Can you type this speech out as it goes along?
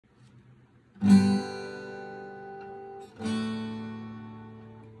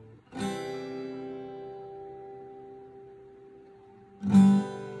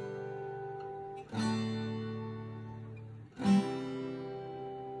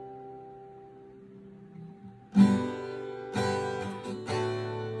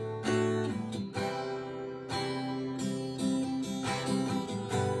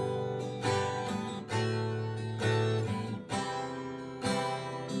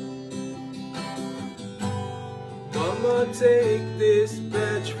Someone take this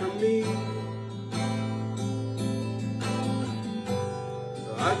badge from me.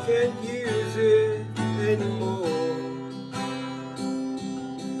 I can't use it anymore.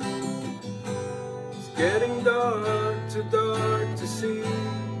 It's getting too dark to see.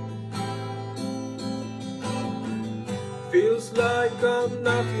 Feels like I'm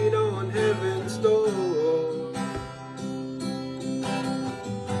knocking on heaven's door.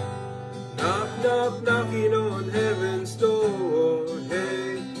 Knock, knock, knocking on heaven's door.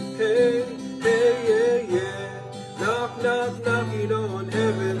 Hey, hey, hey, yeah, yeah. Knock, knock, knocking on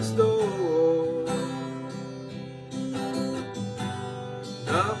heaven's door.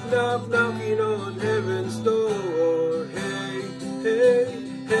 Knock, knock, knocking on heaven's door. Hey, hey,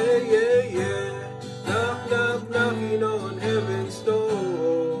 hey, yeah, yeah. Knock, knock, knocking on heaven's door.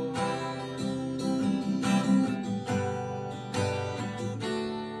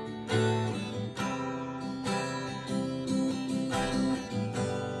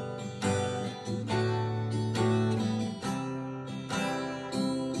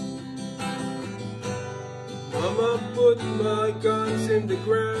 Mama put my guns in the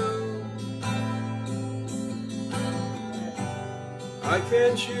ground. I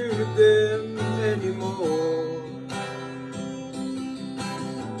can't shoot them anymore.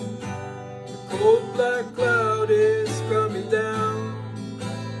 The cold black cloud is coming down.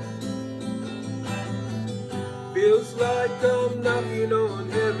 Feels like I'm knocking on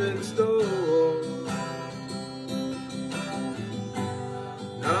heaven's door.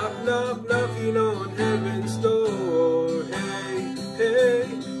 Knock, knock, knocking on heaven's door. Hey, hey,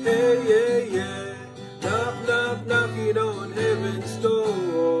 hey, yeah, yeah. Knock, knock, knocking on heaven's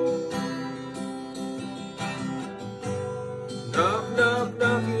door. Knock, knock,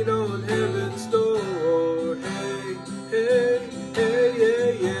 knocking on heaven's door. Hey, hey, hey,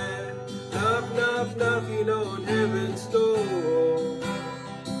 yeah, yeah. Knock, knock, knocking on heaven's door.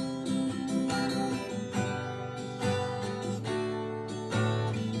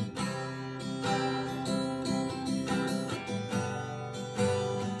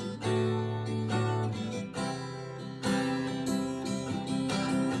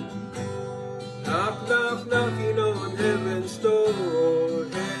 Knock, knock, knocking on heaven's door.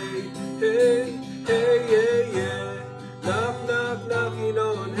 Hey, hey, hey, yeah, yeah. Knock, knock, knocking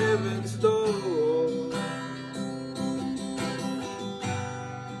on heaven's door.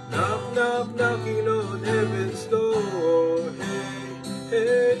 Knock, knock, knocking on heaven's door. Hey,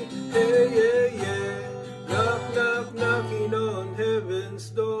 hey, hey, yeah, yeah. Knock, knock, knocking on heaven's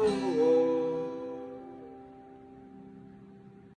door.